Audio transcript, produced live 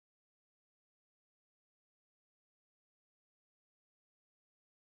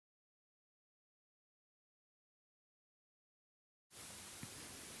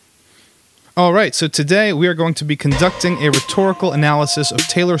All right, so today we are going to be conducting a rhetorical analysis of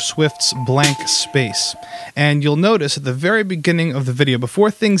Taylor Swift's Blank Space. And you'll notice at the very beginning of the video,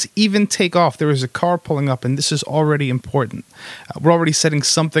 before things even take off, there is a car pulling up, and this is already important. We're already setting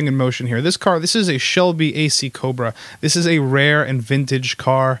something in motion here. This car, this is a Shelby AC Cobra. This is a rare and vintage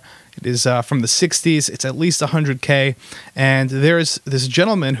car. It is from the 60s. It's at least 100K. And there's this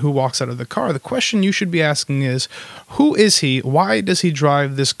gentleman who walks out of the car. The question you should be asking is, who is he? Why does he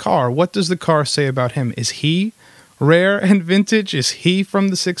drive this car? What does the car say about him? Is he rare and vintage? Is he from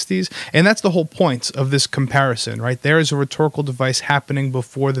the 60s? And that's the whole point of this comparison, right? There is a rhetorical device happening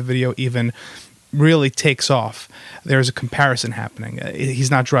before the video even really takes off. There's a comparison happening. He's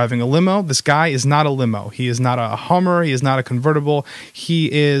not driving a limo. This guy is not a limo. He is not a Hummer. He is not a convertible.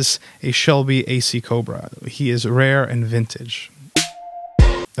 He is a Shelby AC Cobra. He is rare and vintage.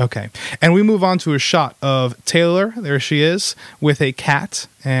 Okay, and we move on to a shot of Taylor, there she is, with a cat,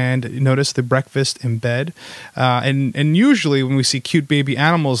 and notice the breakfast in bed. And usually when we see cute baby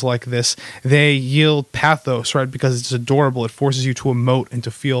animals like this, they yield pathos, right, because it's adorable. It forces you to emote and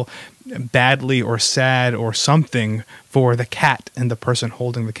to feel badly or sad or something for the cat and the person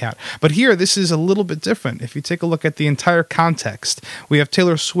holding the cat. But here, this is a little bit different. If you take a look at the entire context, we have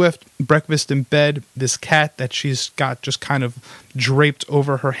Taylor Swift, breakfast in bed, this cat that she's got just kind of draped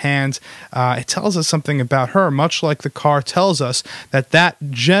over her hand. It tells us something about her, much like the car tells us that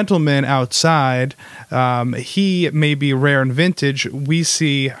gentleman outside, he may be rare and vintage. We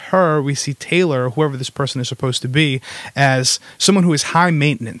see her, we see Taylor, whoever this person is supposed to be, as someone who is high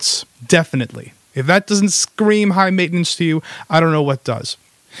maintenance, definitely. If that doesn't scream high maintenance to you, I don't know what does.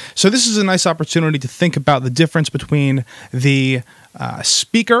 So this is a nice opportunity to think about the difference between the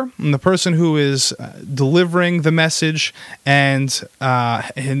speaker and the person who is delivering the message, and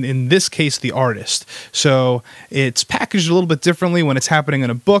in this case, the artist. So it's packaged a little bit differently when it's happening in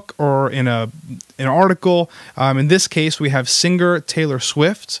a book or in an article. In this case, we have singer Taylor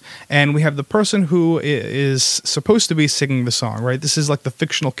Swift, and we have the person who is supposed to be singing the song, right? This is like the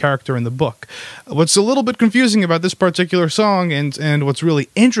fictional character in the book. What's a little bit confusing about this particular song, and what's really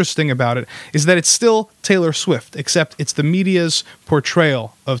interesting about it, is that it's still Taylor Swift, except it's the media's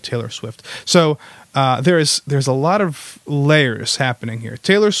portrayal of Taylor Swift. So there's a lot of layers happening here.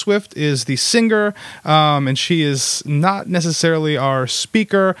 Taylor Swift is the singer, and she is not necessarily our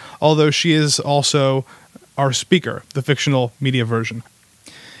speaker, although she is also our speaker, the fictional media version.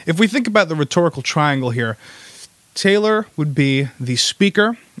 If we think about the rhetorical triangle here, Taylor would be the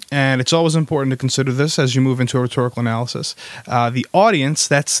speaker, and it's always important to consider this as you move into a rhetorical analysis. The audience,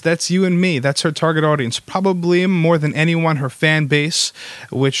 that's you and me. That's her target audience. Probably more than anyone, her fan base,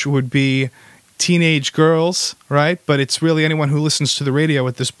 which would be teenage girls, right? But it's really anyone who listens to the radio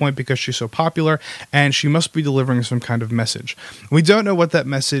at this point because she's so popular, and she must be delivering some kind of message. We don't know what that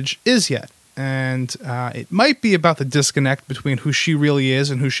message is yet. And it might be about the disconnect between who she really is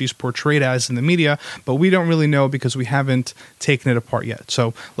and who she's portrayed as in the media, but we don't really know because we haven't taken it apart yet.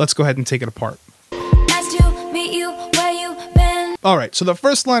 So let's go ahead and take it apart. Nice to meet you, where you been? All right, so the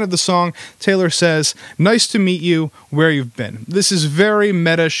first line of the song, Taylor says, "Nice to meet you, where you've been." This is very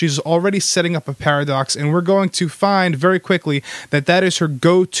meta. She's already setting up a paradox, and we're going to find very quickly that that is her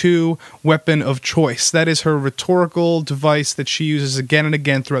go-to weapon of choice. That is her rhetorical device that she uses again and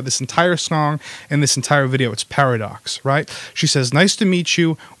again throughout this entire song and this entire video. It's paradox, right? She says, "Nice to meet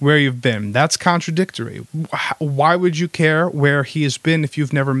you, where you've been." That's contradictory. Why would you care where he has been if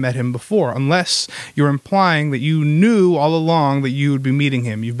you've never met him before? Unless you're implying that you knew all along that you would be meeting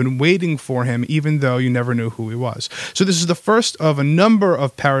him. You've been waiting for him even though you never knew who he was. So this is the first of a number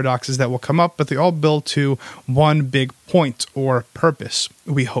of paradoxes that will come up, but they all build to one big point or purpose,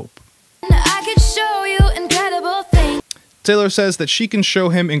 we hope. I could show you incredible things. Taylor says that she can show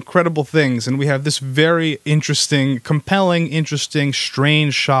him incredible things, and we have this very interesting, compelling, interesting,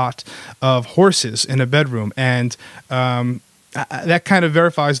 strange shot of horses in a bedroom, and that kind of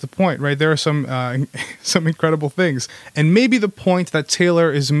verifies the point, right? There are some incredible things. And maybe the point that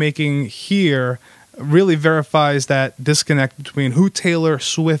Taylor is making here really verifies that disconnect between who Taylor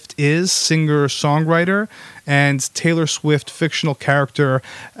Swift is, singer-songwriter, and Taylor Swift, fictional character,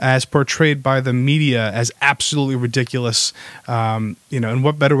 as portrayed by the media as absolutely ridiculous. And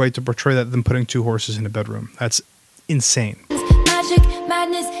what better way to portray that than putting two horses in a bedroom? That's insane. Magic,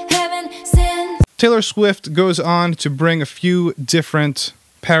 madness, heaven, sin. Taylor Swift goes on to bring a few different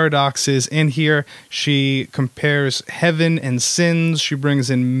paradoxes in here. She compares heaven and sins. She brings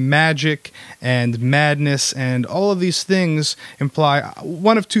in magic and madness, and all of these things imply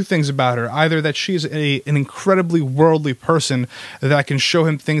one of two things about her. Either that she's an incredibly worldly person that can show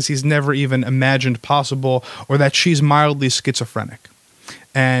him things he's never even imagined possible, or that she's mildly schizophrenic.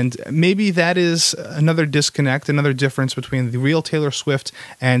 And maybe that is another disconnect, another difference between the real Taylor Swift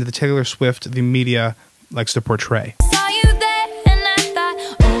and the Taylor Swift the media likes to portray. Saw you there and I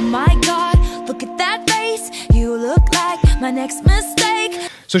thought, oh my God, look at that face. You look like my next mistake.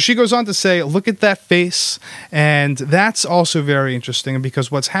 So she goes on to say, look at that face. And that's also very interesting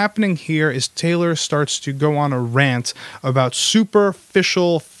because what's happening here is Taylor starts to go on a rant about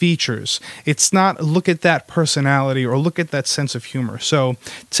superficial features. It's not look at that personality or look at that sense of humor. So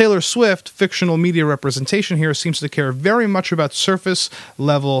Taylor Swift, fictional media representation here, seems to care very much about surface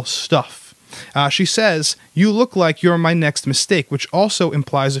level stuff. She says, you look like you're my next mistake, which also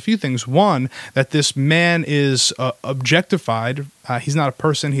implies a few things. One, that this man is objectified. He's not a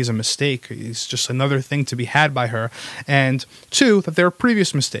person, he's a mistake. He's just another thing to be had by her. And two, that there are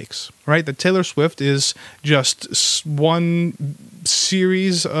previous mistakes, right? That Taylor Swift is just one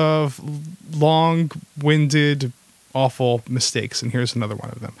series of long-winded awful mistakes, and here's another one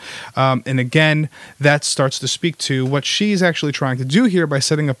of them. And again, that starts to speak to what she's actually trying to do here by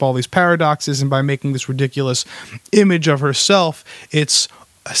setting up all these paradoxes and by making this ridiculous image of herself. It's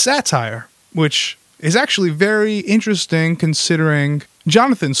a satire, which is actually very interesting considering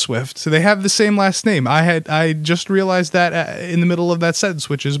Jonathan Swift. So they have the same last name. I just realized that in the middle of that sentence,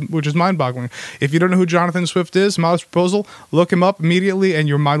 which is mind-boggling. If you don't know who Jonathan Swift is, Modest Proposal, look him up immediately and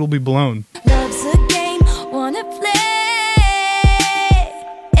your mind will be blown. Love's a game, wanna play.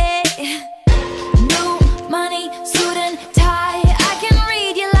 New money, suit and tie. I can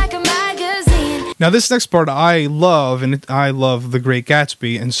read you like a magazine. Now this next part I love, and I love The Great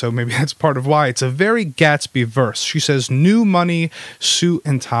Gatsby, and so maybe that's part of why. It's a very Gatsby verse. She says, new money, suit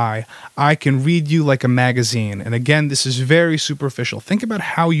and tie. I can read you like a magazine. And again, this is very superficial. Think about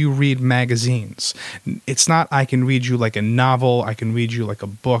how you read magazines. It's not I can read you like a novel. I can read you like a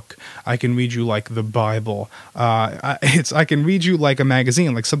book. I can read you like the Bible. It's I can read you like a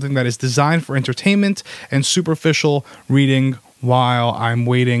magazine, like something that is designed for entertainment and superficial reading while I'm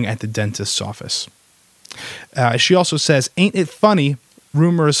waiting at the dentist's office. She also says, ain't it funny,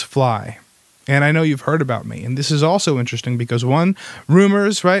 rumors fly. And I know you've heard about me. And this is also interesting because one,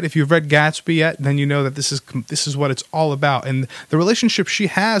 rumors, right? If you've read Gatsby yet, then you know that this is what it's all about. And the relationship she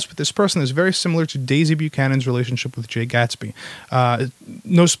has with this person is very similar to Daisy Buchanan's relationship with Jay Gatsby.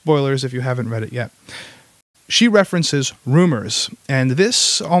 No spoilers if you haven't read it yet. She references rumors, and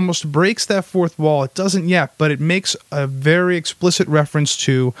this almost breaks that fourth wall. It doesn't yet, but it makes a very explicit reference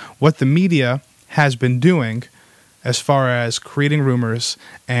to what the media has been doing as far as creating rumors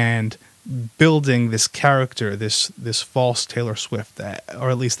and building this character, this false Taylor Swift, or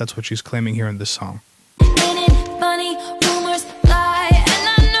at least that's what she's claiming here in this song. Ain't it funny, rumors fly, and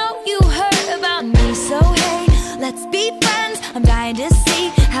I know you heard about me, so hey, let's be friends. I'm dying to see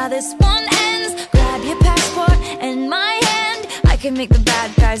how this one ends. Grab your passport and my hand. I can make the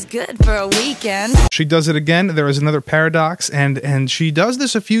bad guys good for a weekend. She does it again. There is another paradox, and she does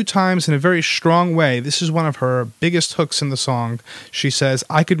this a few times in a very strong way. This is one of her biggest hooks in the song. She says,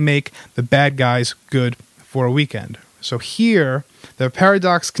 I could make the bad guys good for a weekend. So here, the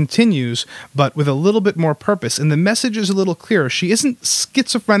paradox continues, but with a little bit more purpose, and the message is a little clearer. She isn't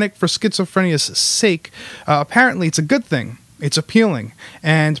schizophrenic for schizophrenia's sake. Apparently, it's a good thing. It's appealing,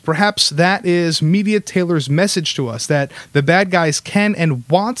 and perhaps that is Media Taylor's message to us, that the bad guys can and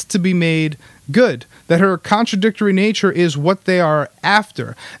want to be made good, that her contradictory nature is what they are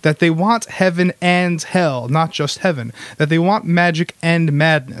after, that they want heaven and hell, not just heaven, that they want magic and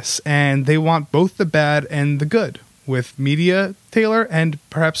madness, and they want both the bad and the good, with Media Taylor and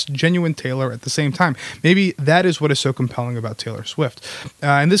perhaps genuine Taylor at the same time. Maybe that is what is so compelling about Taylor Swift.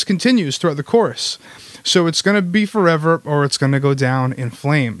 And this continues throughout the chorus. So it's going to be forever, or it's going to go down in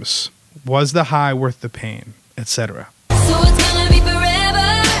flames. Was the high worth the pain, etc. So it's gonna be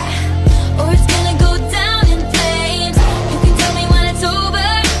forever, or it's gonna go down in flames. You can tell me when it's over,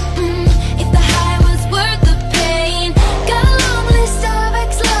 if the high was worth the pain. Got a long list of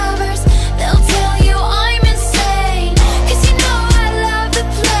ex-lovers, they'll tell you I'm insane. 'Cause you know I love the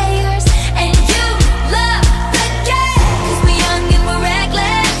players, and you love the game. 'Cause we're young and we're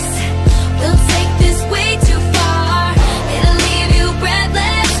reckless, we'll take this way too far. It'll leave you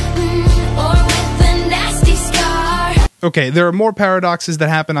breathless, or with a nasty scar. Okay, there are more paradoxes that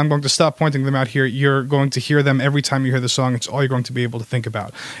happen. I'm going to stop pointing them out here. You're going to hear them every time you hear the song. It's all you're going to be able to think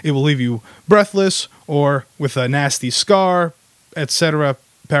about. It will leave you breathless or with a nasty scar, etc.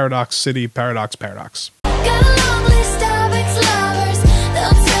 Paradox City, paradox, paradox. Got a long list of ex-lovers,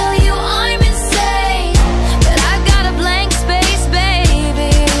 they'll tell you I'm insane. But I've got a blank space,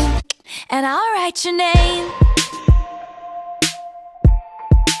 baby, and I'll write your name.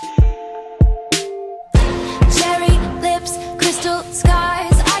 Cherry lips, crystal skies.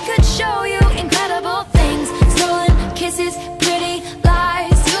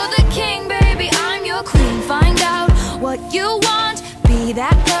 you want. Be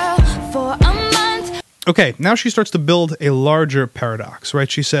that girl for a month. Okay, now she starts to build a larger paradox, right?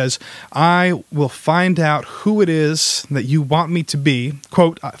 She says, I will find out who it is that you want me to be.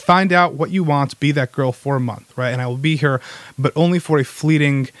 Quote, find out what you want, be that girl for a month, right? And I will be here, but only for a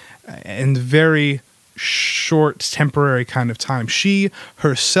fleeting and very short, temporary kind of time. She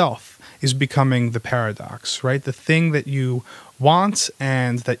herself is becoming the paradox, right? The thing that you want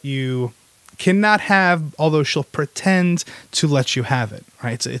and that you cannot have, although she'll pretend to let you have it,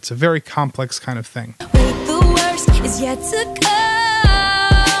 right? It's a very complex kind of thing. Wait, the worst is yet to come.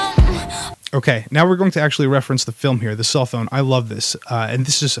 Okay, now we're going to actually reference the film here, The Cell Phone. I love this. And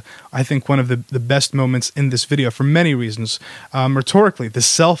this is, I think, one of the best moments in this video for many reasons. Rhetorically, the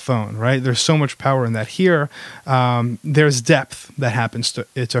cell phone, right? There's so much power in that. Here, there's depth that happens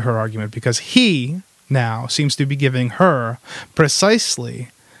to her argument because he now seems to be giving her precisely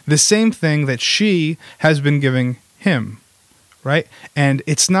the same thing that she has been giving him, right? And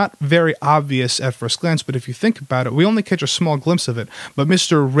it's not very obvious at first glance, but if you think about it, we only catch a small glimpse of it. But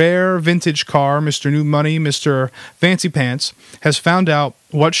Mr. Rare Vintage Car, Mr. New Money, Mr. Fancy Pants has found out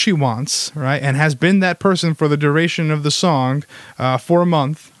what she wants, right? And has been that person for the duration of the song, for a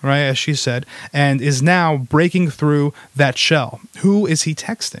month, right? As she said, and is now breaking through that shell. Who is he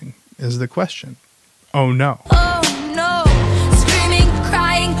texting is the question. Oh no. Oh no, screaming,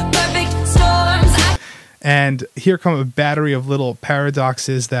 crying, perfect storms. And here come a battery of little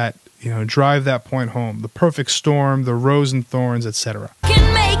paradoxes that, drive that point home. The perfect storm, the rose and thorns, etc.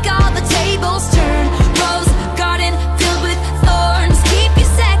 Can make all the tables turn. Rose garden filled with thorns. Keep you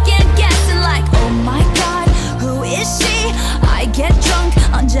second guessing like, oh my God, who is she? I get drunk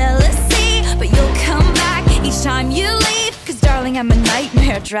on jealousy, but you'll come back each time you leave. Cause darling, I'm a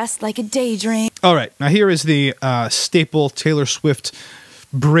nightmare dressed like a daydream. All right, now here is the staple Taylor Swift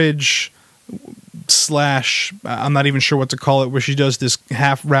bridge slash, I'm not even sure what to call it, where she does this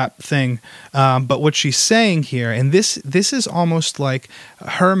half rap thing. But what she's saying here, and this is almost like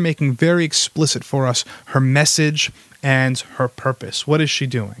her making very explicit for us her message and her purpose. What is she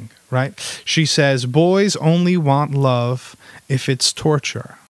doing, right? She says, boys only want love if it's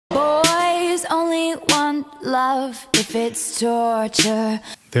torture. Boys only want love if it's torture.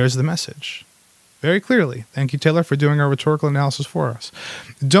 There's the message. Very clearly. Thank you, Taylor, for doing our rhetorical analysis for us.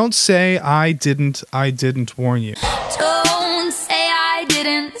 Don't say I didn't warn you. Don't say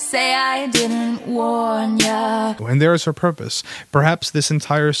I didn't warn ya. And there is her purpose. Perhaps this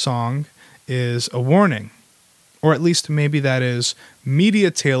entire song is a warning. Or at least maybe that is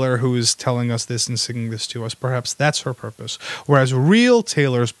media Taylor who is telling us this and singing this to us. Perhaps that's her purpose. Whereas real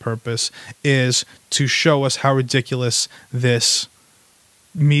Taylor's purpose is to show us how ridiculous this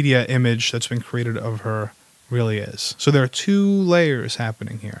media image that's been created of her really is. So there are two layers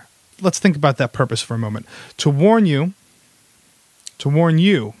happening here. Let's think about that purpose for a moment. To warn you,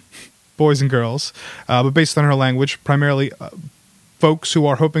 boys and girls, but based on her language, primarily folks who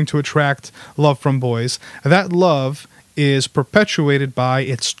are hoping to attract love from boys, that love is perpetuated by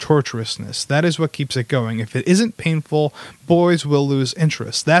its torturousness. That is what keeps it going. If it isn't painful, boys will lose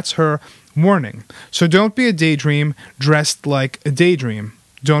interest. That's her warning. So don't be a daydream dressed like a daydream.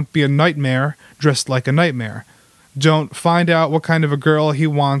 Don't be a nightmare dressed like a nightmare. Don't find out what kind of a girl he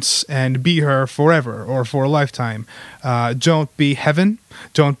wants and be her forever or for a lifetime. Don't be heaven.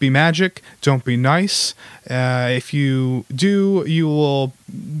 Don't be magic. Don't be nice. If you do, you will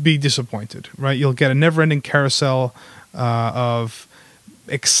be disappointed, right? You'll get a never-ending carousel of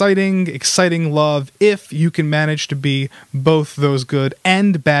exciting love if you can manage to be both those good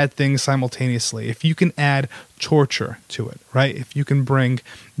and bad things simultaneously. If you can add torture to it, right? If you can bring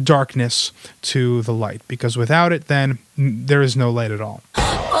darkness to the light, because without it, then there is no light at all.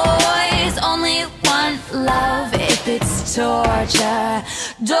 Boys only want love if it's torture.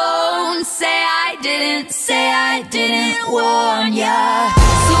 Don't say I didn't warn ya.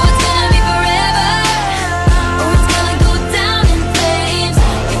 So it's gonna be forever.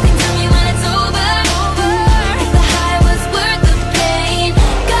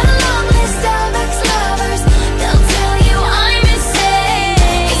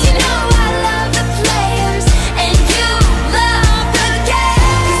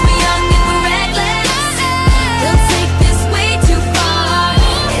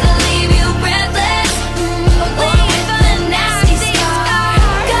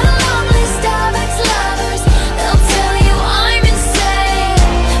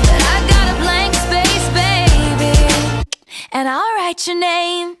 Your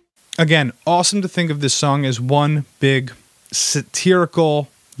name. Again, awesome to think of this song as one big satirical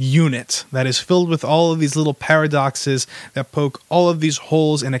unit that is filled with all of these little paradoxes that poke all of these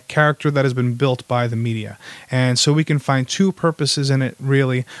holes in a character that has been built by the media. And so we can find two purposes in it,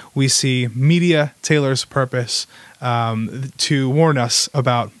 really. We see media Taylor's purpose to warn us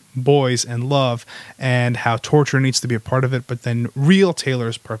about boys and love and how torture needs to be a part of it, but then real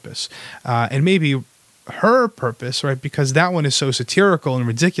Taylor's purpose, and maybe her purpose, right, because that one is so satirical and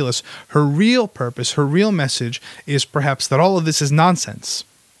ridiculous. Her real purpose, her real message is perhaps that all of this is nonsense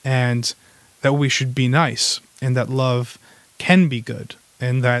and that we should be nice and that love can be good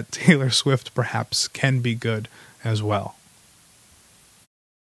and that Taylor Swift perhaps can be good as well.